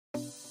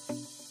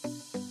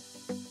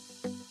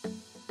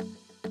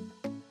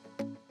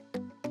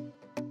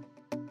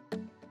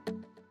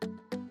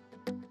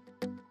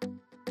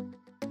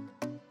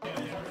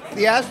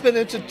The Aspen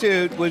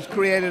Institute was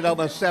created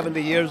almost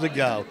 70 years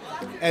ago,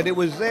 and it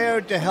was there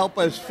to help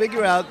us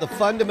figure out the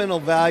fundamental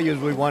values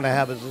we want to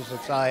have as a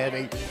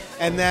society,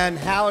 and then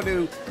how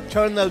to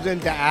turn those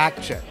into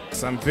action.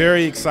 So I'm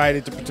very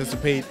excited to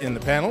participate in the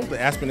panel. The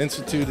Aspen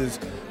Institute has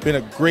been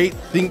a great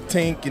think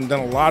tank and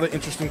done a lot of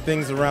interesting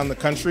things around the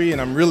country,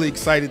 and I'm really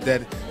excited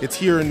that it's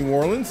here in New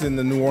Orleans, and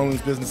the New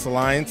Orleans Business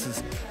Alliance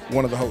is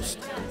one of the hosts.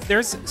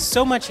 There's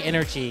so much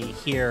energy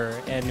here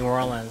in New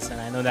Orleans,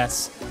 and I know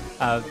that's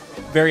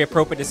very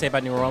appropriate to say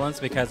about New Orleans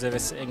because of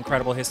its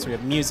incredible history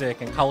of music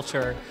and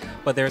culture,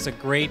 but there's a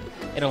great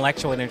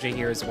intellectual energy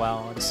here as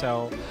well. And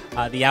so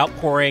the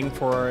outpouring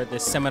for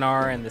this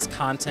seminar and this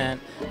content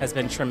has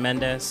been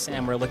tremendous,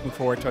 and we're looking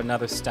forward to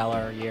another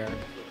stellar year.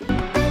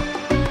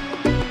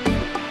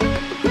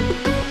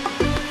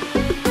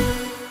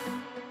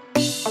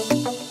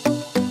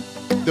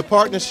 The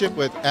partnership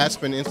with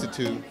Aspen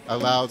Institute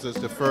allows us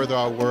to further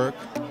our work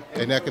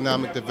in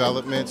economic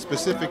development,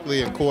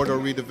 specifically in corridor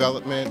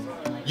redevelopment,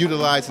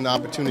 utilizing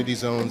opportunity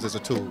zones as a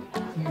tool.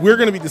 We're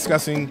going to be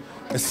discussing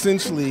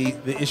essentially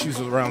the issues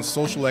around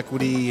social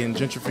equity and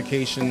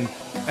gentrification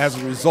as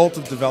a result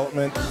of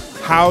development,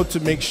 how to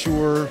make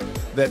sure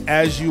that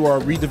as you are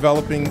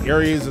redeveloping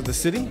areas of the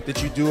city,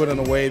 that you do it in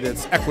a way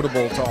that's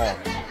equitable to all.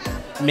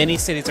 Many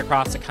cities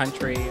across the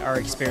country are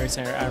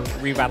experiencing a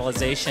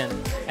revitalization,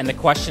 and the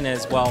question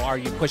is, well, are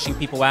you pushing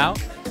people out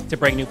to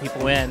bring new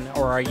people in,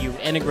 or are you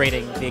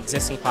integrating the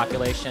existing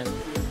population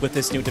with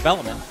this new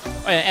development?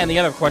 And the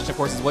other question, of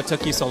course, is what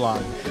took you so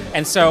long?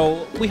 And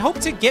so we hope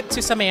to get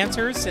to some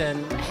answers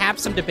and have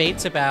some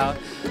debates about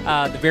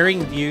the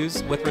varying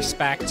views with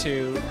respect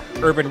to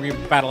urban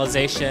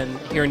revitalization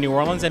here in New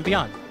Orleans and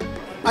beyond.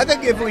 I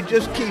think if we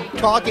just keep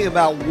talking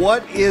about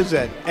what is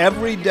it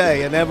every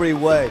day in every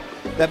way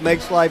that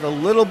makes life a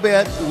little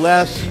bit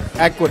less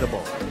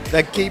equitable,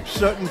 that keeps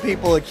certain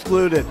people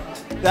excluded,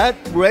 that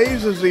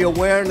raises the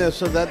awareness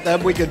so that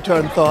then we can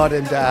turn thought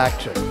into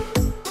action.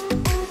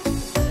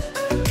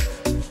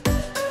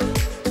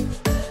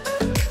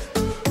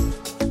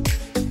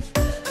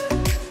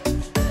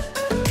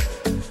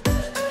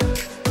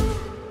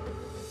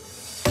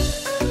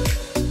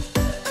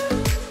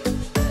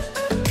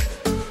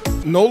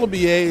 NOLA BA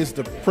is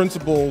the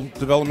principal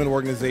development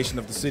organization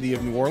of the city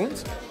of New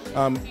Orleans.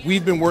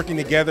 We've been working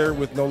together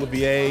with NOLA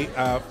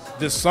BA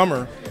this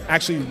summer,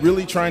 actually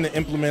really trying to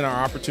implement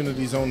our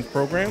Opportunity Zones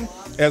program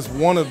as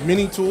one of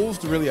many tools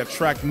to really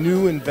attract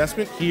new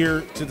investment here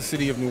to the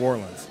city of New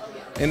Orleans.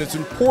 And it's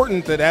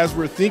important that as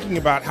we're thinking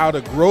about how to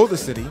grow the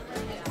city,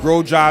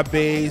 grow job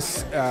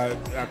base,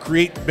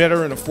 create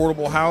better and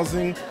affordable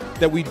housing,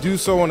 that we do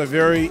so in a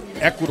very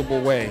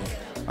equitable way.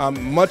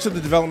 Much of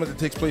the development that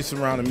takes place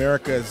around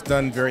America is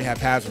done very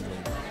haphazardly,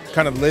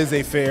 kind of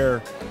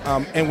laissez-faire,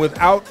 and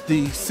without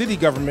the city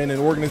government and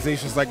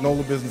organizations like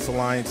NOLA Business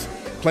Alliance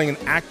playing an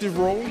active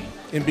role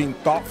in being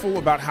thoughtful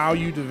about how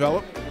you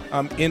develop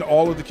in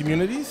all of the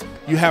communities,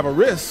 you have a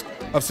risk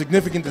of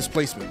significant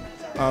displacement.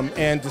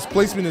 And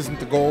displacement isn't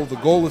the goal. The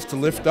goal is to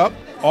lift up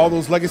all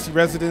those legacy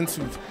residents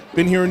who've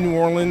been here in New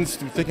Orleans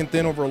through thick and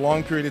thin over a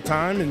long period of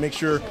time and make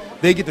sure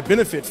they get the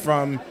benefit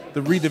from the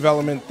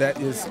redevelopment that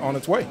is on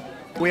its way.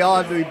 We all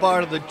have to be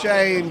part of the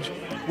change,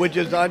 which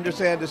is to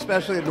understand,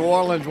 especially in New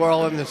Orleans, we're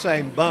all in the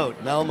same boat.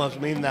 And I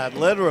almost mean that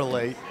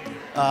literally.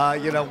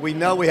 We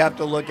know we have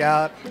to look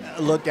out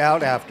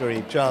after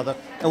each other,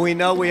 and we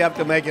know we have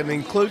to make an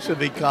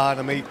inclusive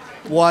economy,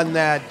 one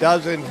that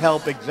doesn't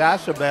help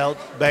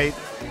exacerbate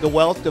the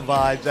wealth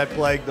divides that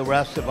plague the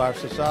rest of our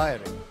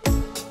society.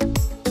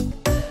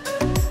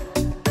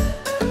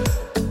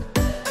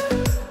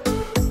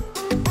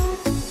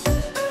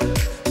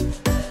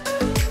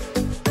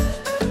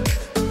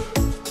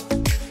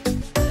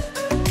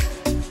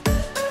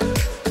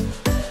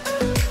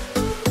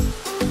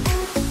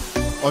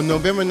 On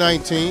November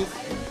 19th,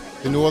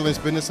 the New Orleans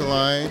Business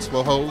Alliance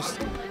will host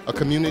a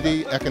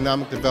community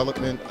economic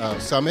development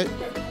summit,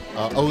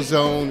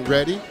 Ozone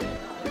Ready,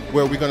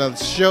 where we're going to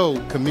show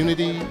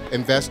community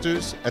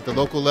investors at the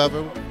local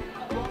level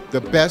the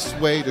best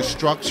way to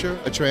structure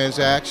a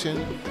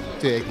transaction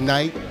to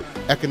ignite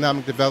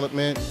economic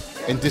development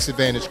in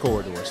disadvantaged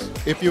corridors.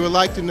 If you would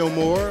like to know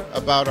more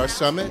about our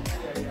summit,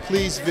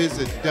 please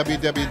visit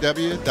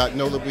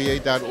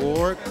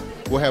www.nolaba.org.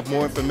 We'll have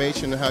more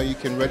information on how you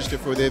can register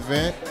for the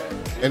event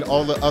and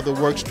all the other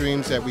work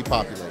streams that we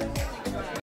populate.